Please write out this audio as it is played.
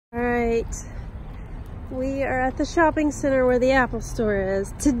Alright, we are at the shopping center where the Apple store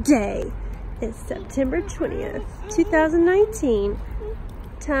is. Today is September 20th, 2019.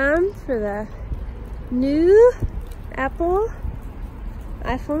 Time for the new Apple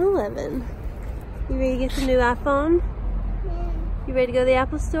iPhone 11. You ready to get the new iPhone? You ready to go to the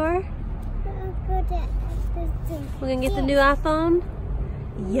Apple store? We're gonna get the new iPhone?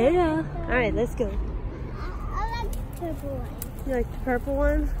 Yeah. Alright, let's go. I like the purple one. You like the purple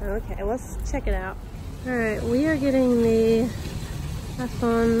one? Okay, let's check it out. Alright, we are getting the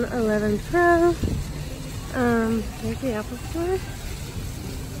iPhone 11 Pro. There's the Apple store.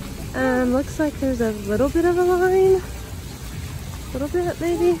 Looks like there's a little bit of a line. A little bit,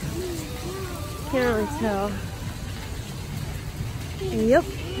 maybe? Can't really tell. Yep,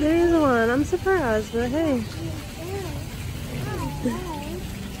 there is a line. I'm surprised, but hey.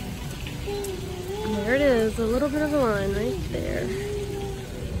 There it is, a little bit of a line right there.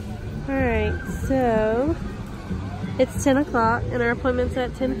 Alright, so it's 10 o'clock and our appointment's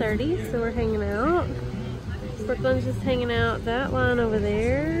at 10:30, so we're hanging out. Brooklyn's just hanging out that line over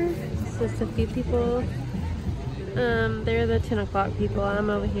there. It's just a few people. They're the 10 o'clock people. I'm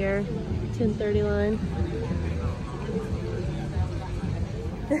over here, 10:30 line.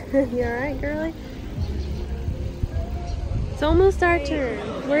 You alright, girlie? It's almost our turn.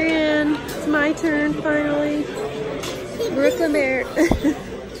 We're in. It's my turn, finally. Brooklyn Bear.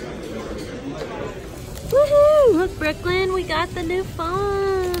 Woohoo! Look, Brooklyn, we got the new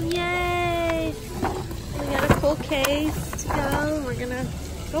phone. Yay! We got a cool case to go. We're gonna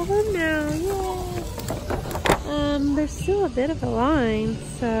go home now. Yay! There's still a bit of a line,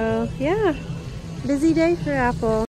 so yeah. Busy day for Apple.